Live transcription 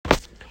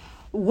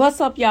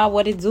What's up, y'all?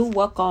 What it do?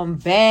 Welcome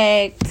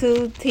back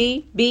to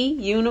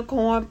TB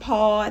Unicorn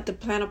Pod, the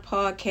Planner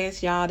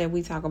Podcast, y'all, that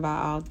we talk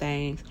about all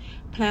things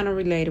planner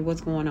related,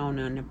 what's going on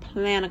in the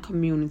planner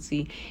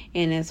community,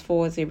 and as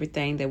far as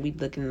everything that we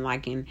looking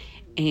like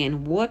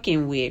and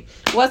working with.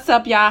 What's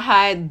up, y'all?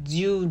 How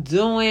you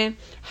doing?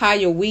 How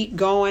your week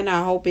going?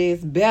 I hope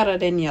it's better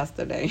than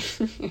yesterday.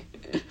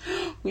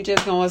 We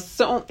just gonna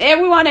assume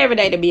everyone every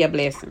day to be a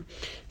blessing.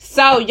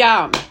 So,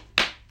 y'all,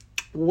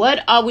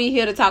 what are we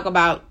here to talk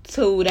about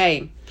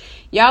today?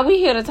 Y'all, we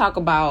here to talk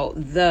about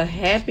the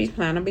Happy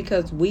Planner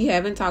because we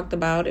haven't talked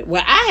about it.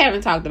 Well, I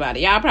haven't talked about it.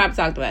 Y'all probably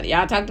talked about it.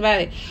 Y'all talked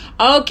about it?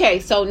 Okay,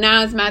 so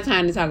now it's my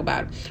time to talk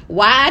about it.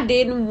 Why I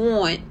didn't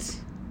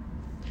want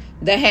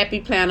the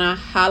Happy Planner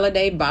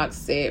holiday box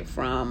set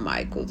from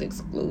Michael's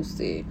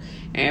Exclusive.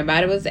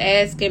 Everybody was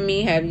asking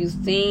me, have you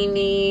seen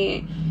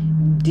it?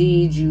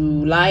 Did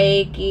you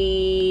like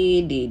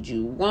it? Did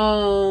you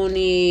want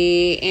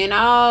it? And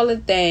all the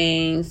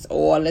things.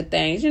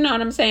 You know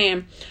what I'm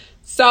saying?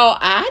 So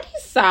I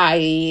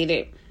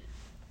decided,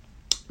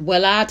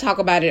 well, I'll talk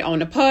about it on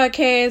the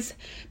podcast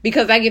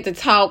because I get to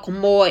talk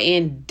more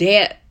in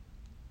depth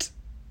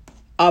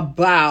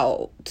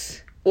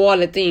about all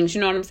the things,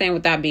 you know what I'm saying,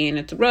 without being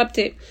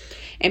interrupted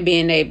and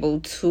being able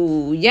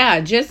to,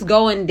 just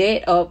go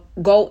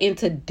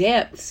into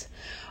depths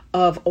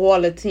of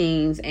all the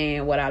things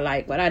and what I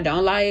like, what I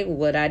don't like,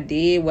 what I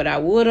did, what I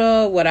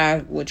what I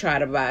would try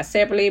to buy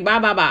separately, blah,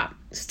 blah, blah.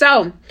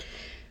 So,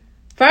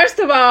 first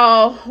of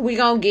all, we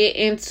gonna get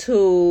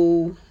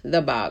into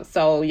the box.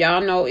 So,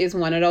 y'all know it's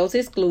one of those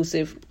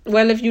exclusive.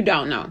 Well, if you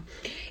don't know,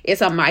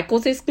 it's a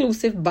Michael's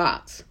Exclusive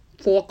box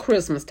for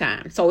Christmas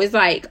time. So, it's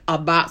like a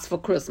box for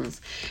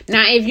Christmas.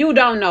 Now, if you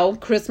don't know,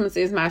 Christmas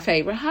is my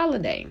favorite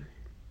holiday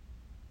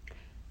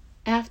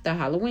after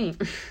Halloween.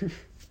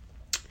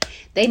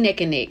 They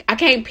neck and neck. I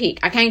can't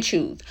pick. I can't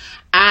choose.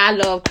 I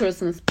love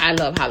Christmas. I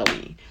love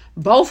Halloween.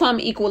 Both of them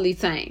equally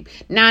same.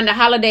 Now, the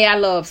holiday I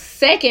love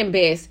second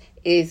best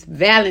is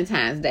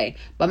Valentine's Day.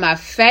 But my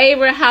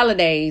favorite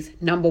holidays,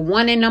 number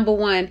one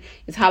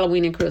is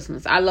Halloween and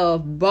Christmas. I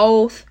love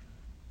both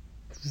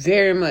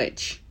very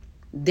much.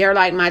 They're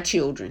like my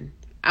children.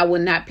 I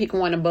would not pick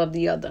one above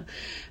the other.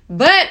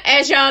 But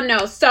as y'all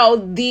know,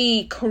 so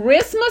the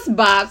Christmas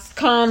box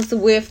comes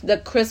with the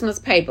Christmas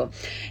paper.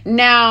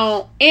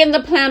 Now, in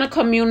the planner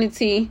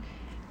community,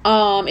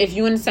 if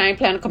you're in the same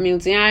planner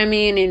community I'm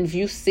in, and if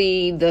you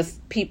see the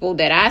people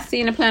that I see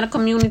in the planner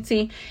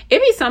community,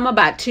 it be something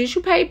about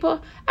tissue paper.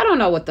 I don't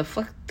know what the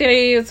fuck that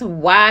is,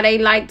 why they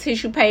like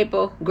tissue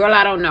paper. Girl,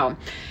 I don't know.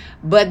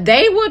 But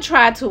they will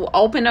try to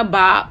open a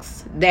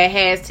box that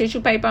has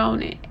tissue paper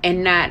on it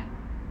and not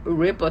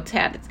rip or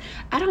tap it.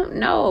 I don't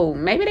know.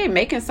 Maybe they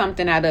making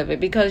something out of it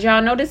because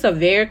y'all know this is a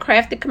very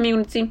crafty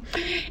community,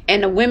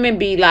 and the women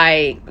be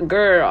like,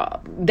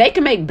 girl, they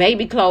can make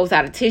baby clothes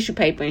out of tissue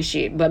paper and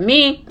shit. But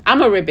me, I'm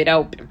gonna rip it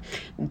open.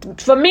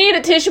 For me,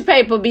 the tissue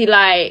paper be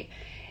like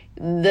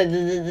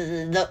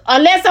the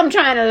unless I'm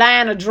trying to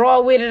line a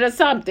drawer with it or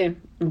something.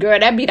 Girl,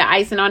 that be the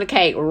icing on the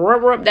cake.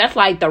 That's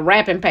like the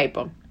wrapping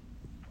paper.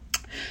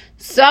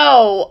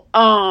 So,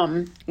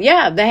 the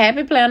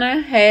Happy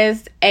Planner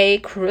has a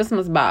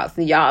Christmas box,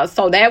 y'all.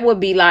 So that would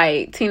be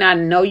like, Tina, I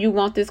know you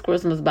want this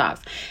Christmas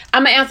box.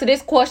 I'm going to answer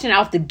this question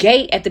off the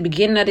gate at the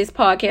beginning of this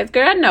podcast.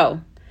 Girl, no.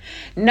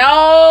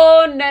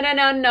 No.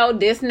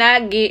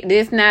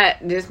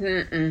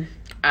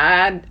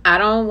 I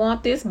don't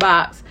want this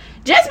box.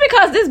 Just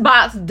because this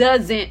box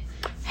doesn't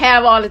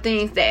have all the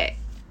things that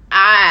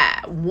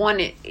I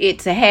wanted it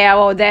to have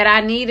or that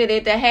I needed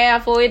it to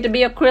have for it to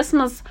be a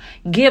Christmas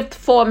gift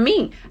for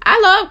me. I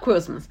love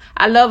Christmas.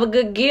 I love a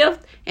good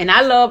gift, and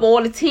I love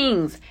all the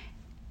things.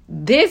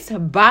 This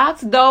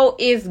box, though,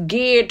 is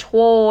geared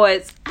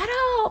towards, I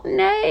don't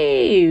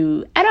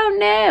know.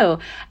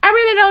 I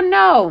really don't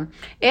know.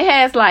 It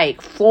has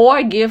like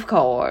 4 gift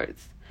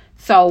cards.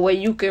 So where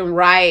you can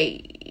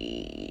write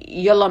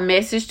your little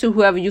message to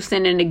whoever you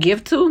sending the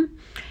gift to.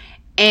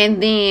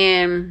 And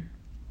then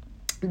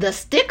the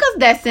stickers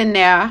that's in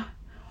there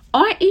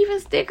aren't even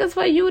stickers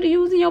for you to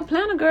use in your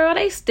planner, girl.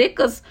 They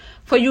stickers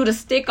for you to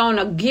stick on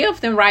a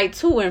gift and write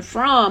to and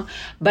from.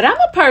 But I'm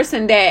a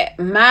person that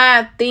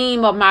my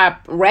theme of my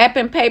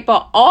wrapping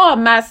paper, all of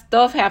my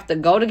stuff have to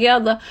go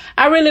together.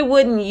 I really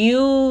wouldn't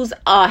use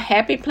a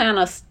Happy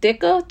Planner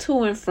sticker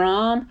to and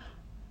from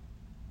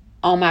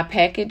on my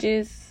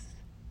packages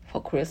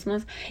for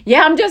Christmas.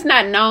 Yeah, I'm just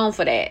not known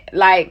for that.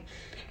 Like,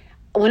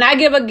 when I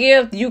give a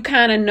gift, you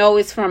kind of know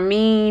it's from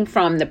me,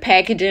 from the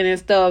packaging and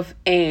stuff.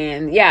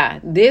 And I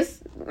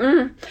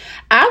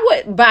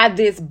would buy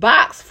this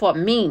box for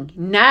me,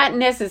 not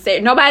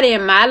necessarily. Nobody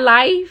in my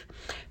life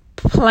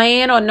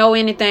plan or know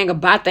anything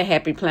about the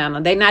Happy Planner.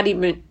 They're not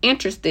even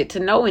interested to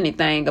know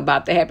anything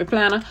about the Happy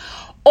Planner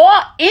or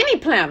any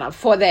planner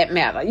for that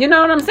matter. You know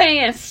what I'm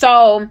saying?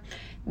 So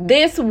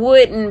this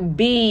wouldn't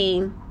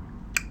be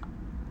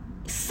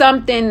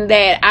something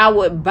that I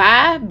would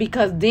buy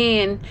because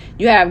then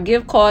you have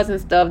gift cards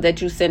and stuff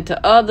that you send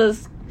to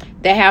others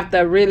They have to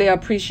really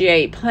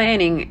appreciate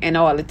planning and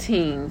all the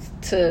teams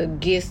to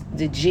get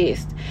the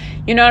gist.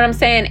 You know what I'm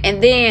saying?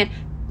 And then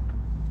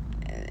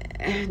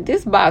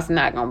this box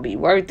not gonna be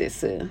worth it,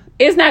 sir.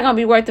 It's not gonna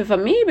be worth it for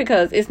me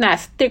because it's not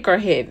sticker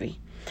heavy.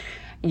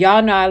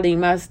 Y'all know I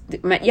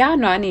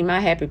need my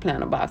Happy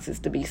Planner boxes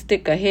to be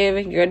sticker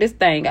heavy. Girl, this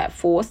thing got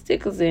 4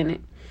 stickers in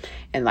it.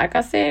 And like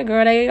I said,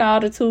 girl, they all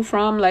the to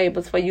from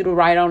labels for you to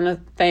write on the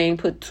thing.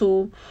 Put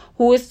to,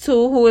 who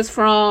is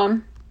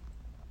from,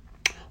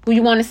 who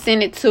you want to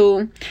send it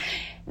to.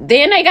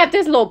 Then they got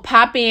this little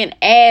pop-in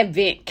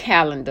advent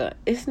calendar.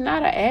 It's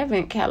not an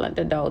advent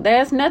calendar, though.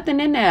 There's nothing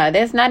in there.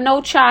 There's not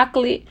no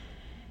chocolate.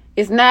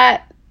 It's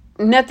not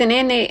nothing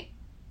in it.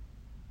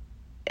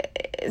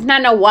 It's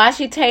not no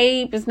washi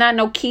tape. It's not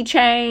no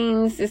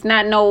keychains. It's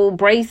not no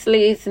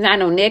bracelets. It's not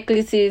no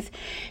necklaces.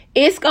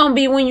 It's going to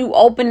be when you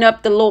open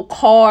up the little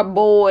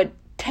cardboard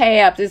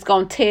tabs, it's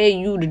going to tell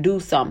you to do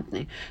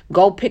something.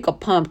 Go pick a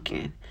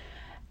pumpkin.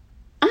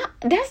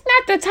 That's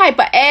not the type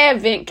of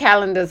advent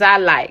calendars I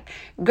like.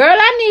 Girl,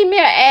 I need me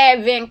an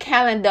advent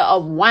calendar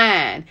of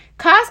wine.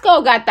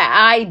 Costco got the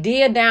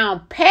idea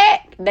down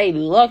pat. They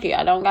lucky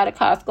I don't got a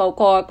Costco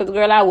card because,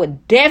 girl, I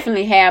would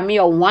definitely have me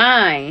a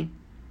wine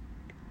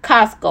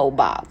Costco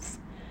box.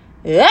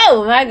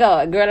 Oh my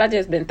God, girl, I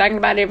just been thinking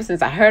about it ever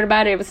since I heard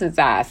about it, ever since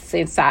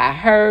I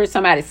heard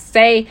somebody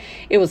say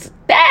it was a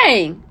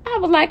thing. I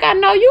was like, I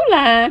know you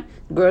lying.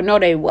 Girl, no,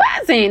 they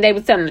wasn't. They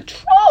was telling the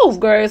truth,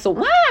 girl. It's a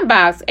wine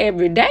box.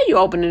 Every day you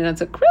open it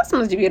until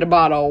Christmas, you get a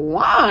bottle of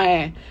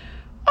wine.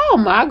 Oh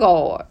my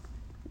God.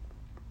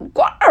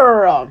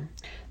 Girl.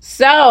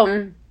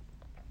 So,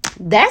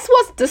 that's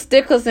what's the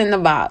stickers in the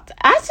box.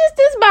 Maybe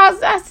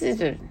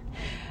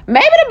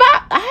the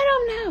box,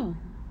 I don't know.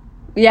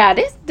 Yeah,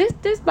 this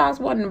box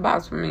wasn't the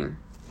box for me.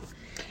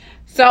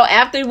 So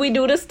after we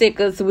do the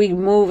stickers, we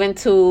move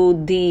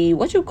into the,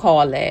 what you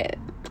call that?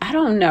 I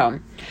don't know.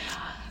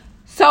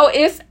 So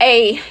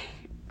I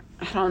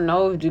don't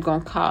know if you're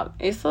gonna call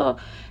it.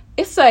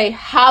 It's a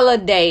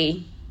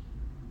holiday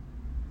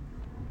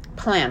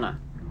planner.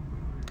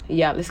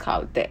 Yeah, let's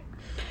call it that.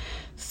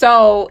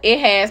 So it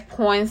has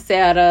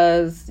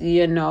poinsettias,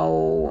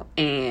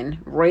 and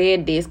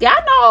red disc.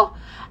 Y'all know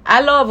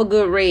I love a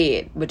good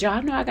red, but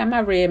y'all know I got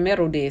my red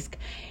metal disc.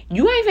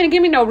 You ain't finna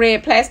give me no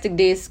red plastic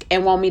disc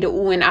and want me to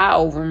ooh and ah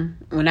over them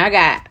when I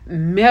got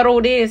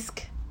metal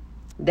disc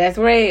that's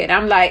red.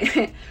 I'm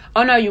like,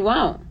 oh no, you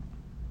won't.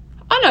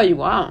 Oh no, you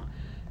won't.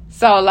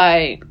 So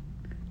like,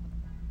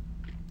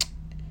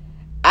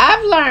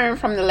 I've learned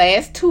from the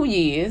last 2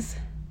 years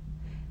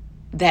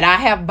that I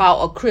have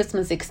bought a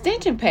Christmas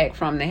extension pack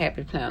from the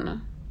Happy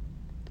Planner.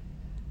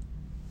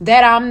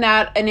 That I'm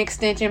not an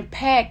extension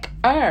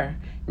packer.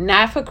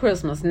 Not for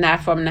Christmas,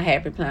 not from the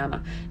Happy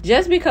Planner.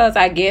 Just because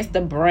I guess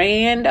the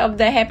brand of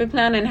the Happy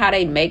Planner and how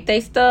they make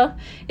their stuff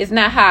is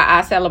not how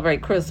I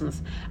celebrate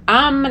Christmas.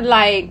 I'm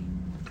like,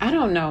 I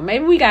don't know.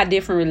 Maybe we got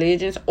different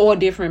religions or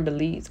different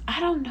beliefs. I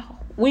don't know.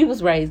 We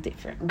was raised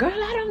different. Girl,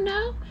 I don't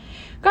know.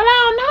 Girl,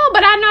 I don't know.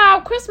 But I know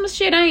our Christmas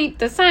shit ain't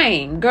the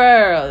same.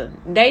 Girl,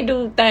 they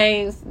do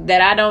things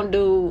that I don't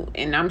do.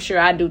 And I'm sure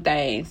I do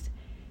things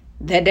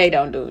that they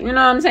don't do. You know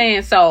what I'm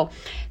saying? So,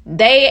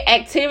 they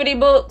activity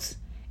books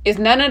is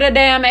none of the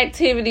damn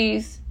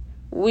activities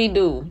we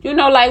do.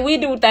 Like we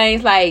do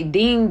things like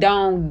ding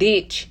dong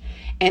ditch.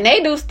 And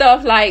they do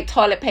stuff like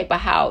toilet paper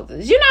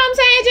houses. You know what I'm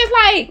saying? Just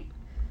like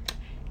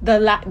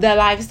the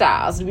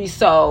lifestyles be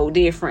so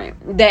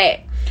different.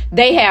 That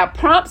they have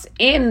prompts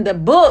in the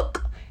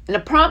book. And the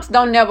prompts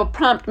don't never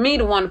prompt me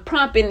to want to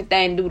prompt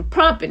anything, do the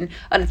prompting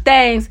of the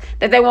things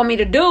that they want me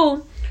to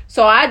do.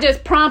 So I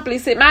just promptly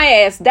sit my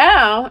ass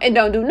down and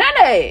don't do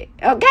none of it.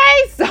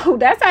 Okay? So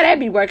that's how that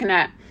be working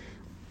out.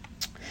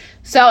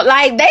 So,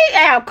 like, they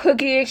have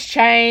cookie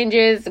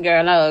exchanges.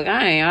 Girl, look,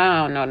 I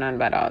don't know nothing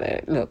about all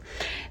that. Look.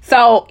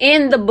 So,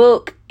 in the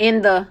book,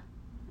 in the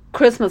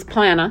Christmas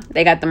planner,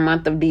 they got the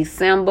month of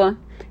December.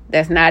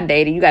 That's not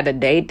dated. You got to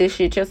date this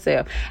shit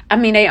yourself. I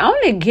mean, they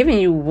only giving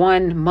you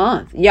 1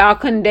 month. Y'all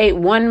couldn't date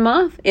 1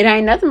 month? It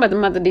ain't nothing but the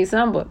month of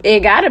December.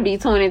 It got to be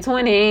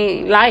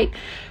 2020. Like,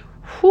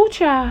 whoo,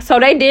 child. So,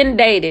 they didn't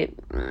date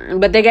it.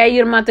 But they gave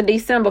you the month of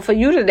December for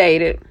you to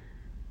date it.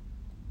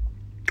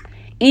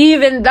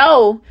 Even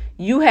though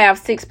you have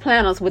 6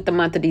 planners with the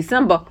month of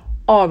December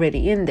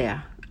already in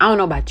there. I don't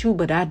know about you,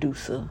 but I do,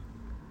 sir.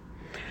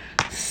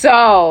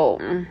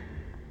 So,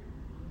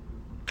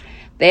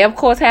 they, of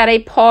course, had a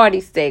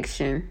party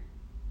section.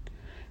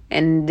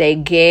 And they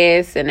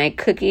guests and they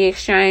cookie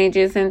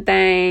exchanges and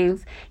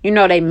things.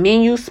 They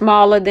menu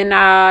smaller than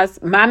ours.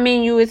 My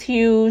menu is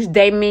huge.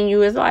 Their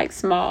menu is, like,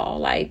 small.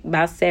 Like,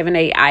 about 7,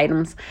 8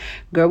 items.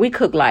 Girl, we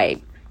cook,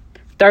 like,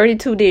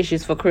 32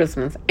 dishes for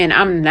Christmas, and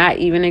I'm not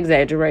even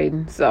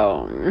exaggerating.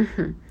 So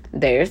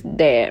there's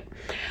that.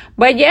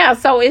 But yeah,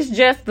 so it's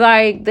just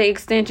like the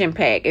extension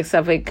pack,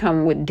 except it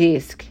come with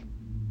disc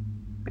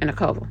and a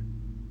cover.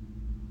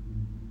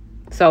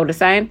 So the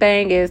same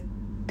thing as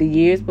the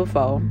years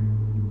before,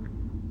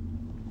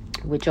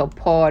 with your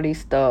party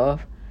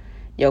stuff,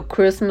 your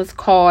Christmas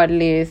card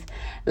list.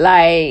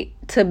 Like,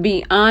 to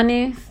be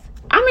honest,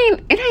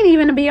 mean, it ain't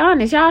even to be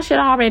honest. Y'all should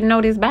already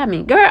know this by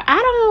me. Girl, I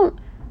don't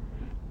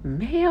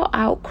mail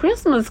out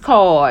Christmas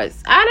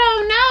cards. I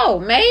don't know.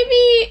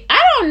 Maybe,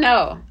 I don't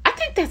know. I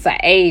think that's an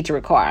age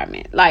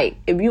requirement. Like,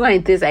 if you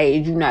ain't this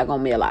age, you're not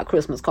gonna mail out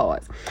Christmas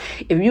cards.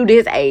 If you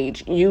this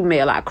age, you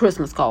mail out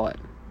Christmas card.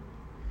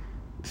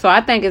 So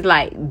I think it's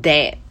like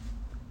that.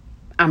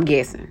 I'm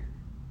guessing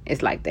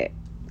it's like that,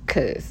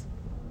 cause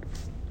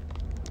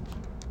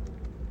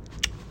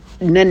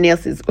nothing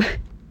else is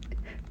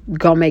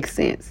gonna make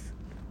sense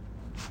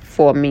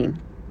for me.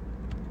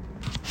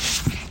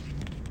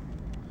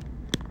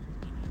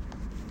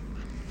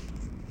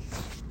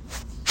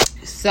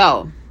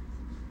 So,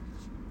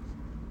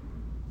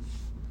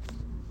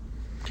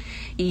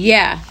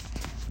 yeah.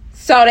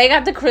 So they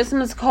got the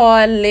Christmas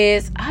card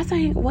list. I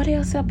think, what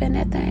else up in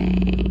that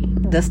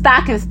thing? The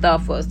stocking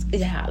stuffers.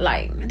 Yeah,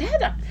 like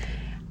that.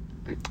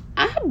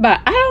 I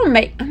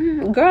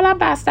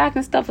buy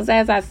stocking stuffers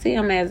as I see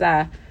them, as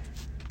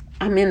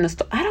I'm in the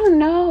store. I don't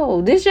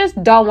know. This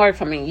just don't work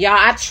for me. Y'all,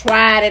 I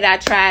tried it. I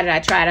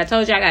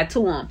told you I got 2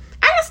 of them.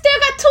 I still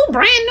got 2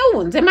 brand new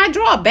ones in my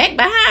drawer back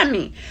behind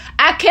me.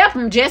 I kept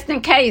them just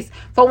in case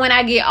for when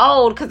I get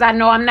old, because I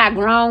know I'm not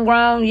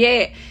grown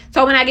yet.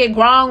 So when I get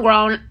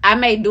grown, I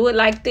may do it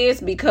like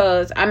this,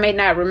 because I may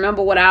not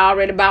remember what I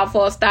already bought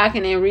for a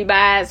stocking and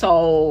rebuy it.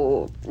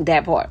 So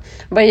that part.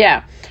 But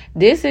yeah,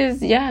 this is,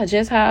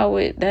 just how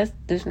it, that's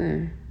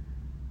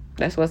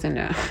what's in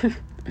there.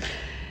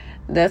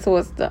 That's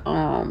what's the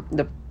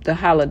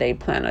holiday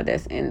planner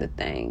that's in the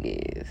thing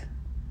is.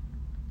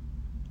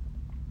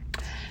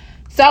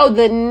 So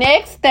the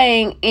next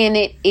thing in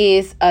it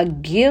is a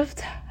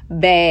gift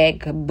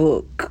bag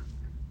book.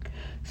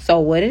 So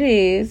what it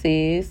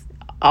is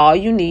all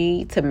you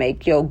need to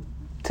make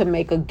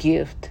a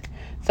gift.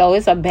 So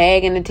it's a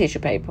bag and a tissue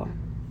paper.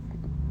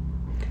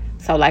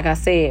 So like I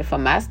said, for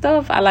my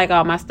stuff, I like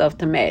all my stuff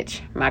to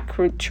match. My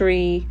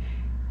tree,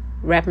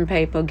 wrapping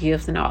paper,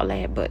 gifts, and all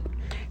that. But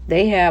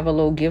they have a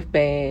little gift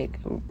bag,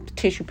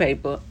 tissue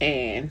paper,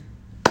 and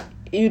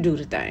you do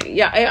the thing.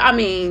 Yeah, I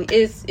mean,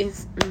 it's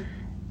it's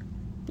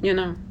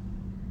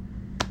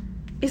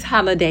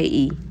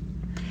holiday-y.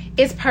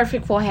 It's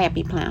perfect for a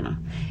happy planner.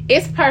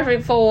 It's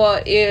perfect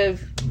for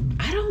if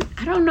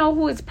I don't know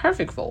who it's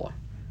perfect for.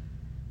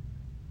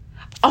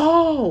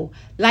 Oh,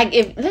 like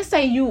if, let's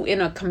say you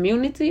in a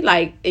community,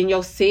 like in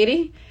your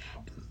city,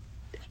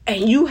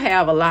 and you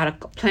have a lot of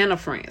planner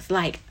friends.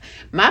 Like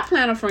my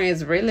planner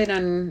friends really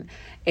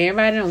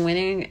everybody done went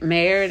and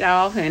married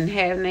off and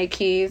having their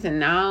kids, and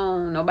now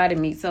nobody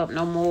meets up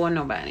no more.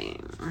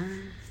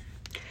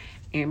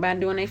 Everybody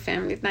doing their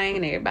family thing,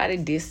 and everybody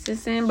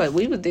distancing. But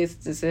we was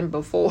distancing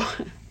before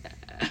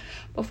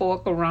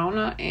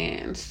Corona,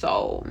 and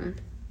so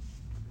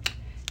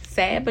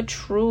sad but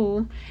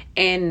true.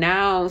 And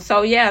now,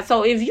 so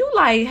if you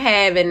like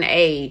having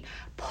a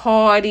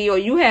party, or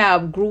you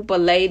have a group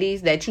of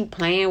ladies that you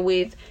playing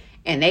with,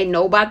 and they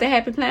know about the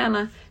Happy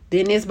Planner,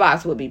 then this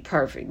box would be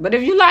perfect. But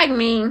if you like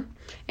me,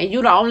 and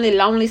you the only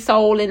lonely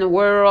soul in the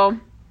world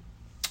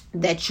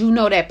that you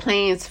know that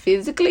plans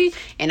physically,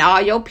 and all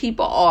your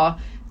people are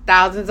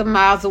thousands of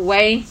miles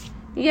away,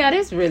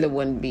 this really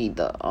wouldn't be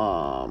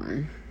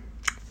the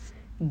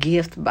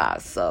gift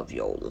box of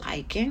your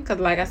liking. Because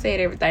like I said,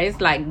 everything, it's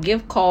like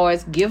gift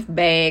cards, gift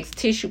bags,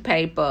 tissue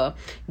paper,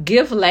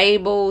 gift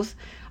labels,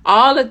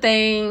 all the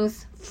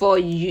things for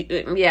you.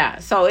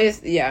 So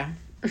it's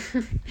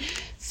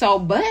so,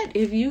 but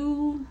if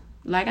you,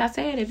 like I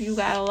said, if you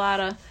got a lot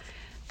of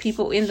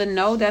people in the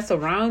know that's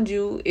around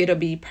you, it'll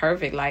be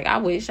perfect. Like I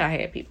wish I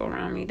had people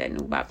around me that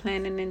knew about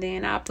planning, and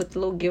then I'll put the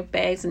little gift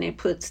bags and then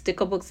put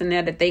sticker books in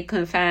there that they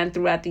couldn't find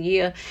throughout the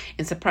year,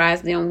 and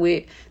surprise them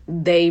with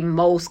they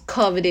most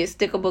coveted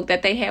sticker book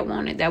that they had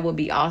wanted. That would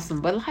be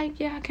awesome. But like,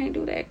 I can't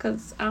do that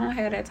because I don't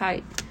have that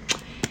type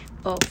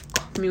of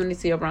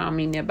community around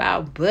me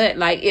nearby. But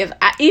like,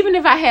 even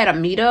if I had a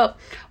meetup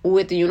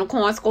with the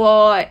Unicorn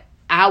Squad,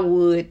 I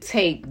would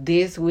take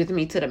this with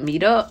me to the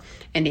meetup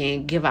and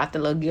then give out the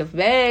little gift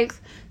bags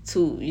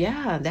to,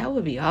 that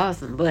would be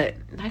awesome. But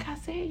like I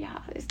said,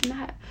 y'all, it's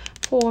not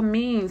for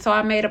me. So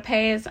I made a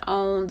pass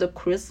on the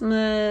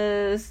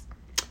Christmas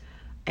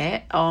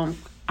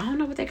I don't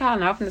know what they call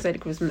it. I'm going to say the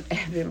Christmas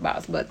advent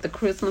box, but the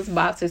Christmas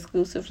box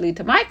exclusively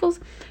to Michael's,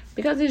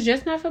 because it's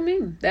just not for me.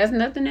 There's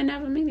nothing in there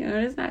for me.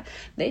 It's not.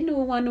 They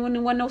knew it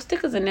wasn't no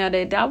stickers in there,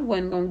 that I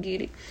wasn't going to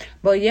get it.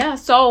 But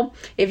so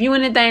if you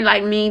anything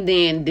like me,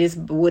 then this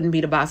wouldn't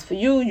be the box for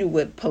you. You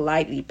would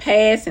politely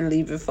pass and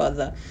leave it for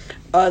the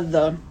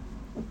other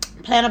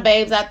planner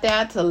babes out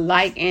there to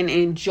like and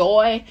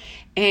enjoy.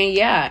 And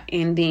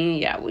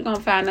then we're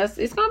gonna find us.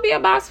 It's gonna be a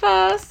box for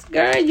us,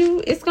 girl.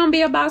 It's gonna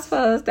be a box for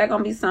us. That's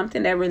gonna be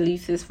something that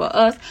releases for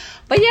us.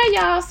 But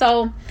y'all.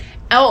 So,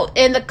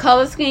 and the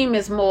color scheme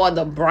is more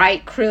the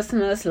bright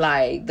Christmas,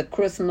 like the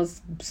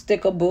Christmas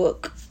sticker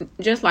book,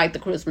 just like the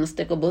Christmas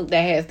sticker book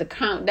that has the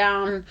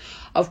countdown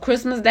of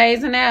Christmas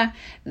days in there.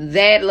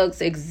 That looks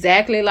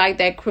exactly like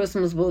that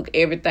Christmas book.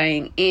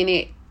 Everything in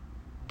it,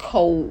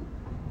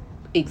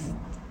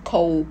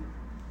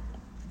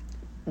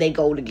 They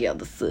go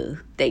together, so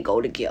they go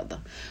together.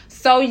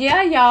 So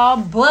yeah,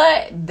 y'all,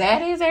 but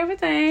that is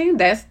everything.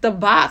 That's the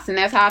box, and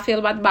that's how I feel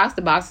about the box.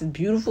 The box is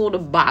beautiful. The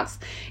box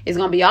is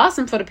gonna be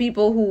awesome for the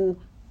people who,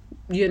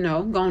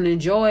 gonna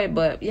enjoy it.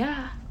 But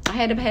yeah, I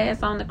had to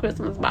pass on the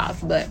Christmas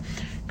box. But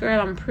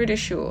girl, I'm pretty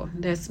sure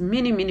there's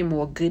many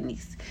more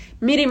goodies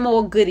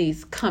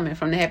coming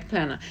from the Happy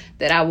Planner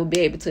that I will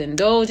be able to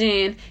indulge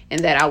in and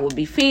that I will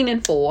be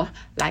fiending for,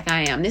 like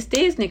I am this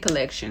Disney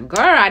collection. Girl,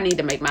 I need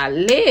to make my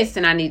list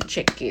and I need to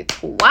check it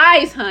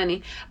twice,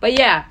 honey. But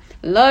yeah,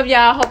 love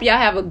y'all. Hope y'all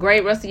have a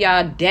great rest of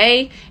y'all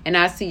day. And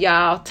I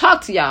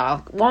talk to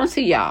y'all. Won't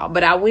see y'all,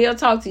 but I will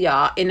talk to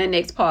y'all in the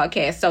next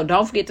podcast. So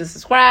don't forget to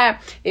subscribe.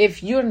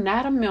 If you're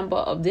not a member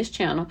of this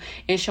channel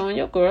and showing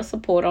your girl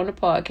support on the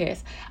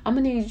podcast, I'm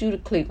going to need you to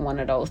click one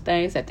of those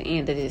things at the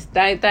end of this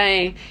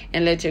thing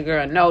and let your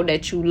girl know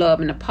that you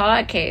loving the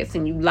podcast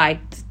and you like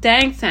the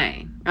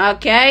thing.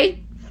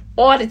 Okay?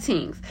 All the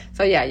things.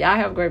 So yeah, y'all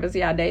have a great rest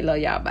of y'all day. Love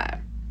y'all.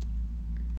 Bye.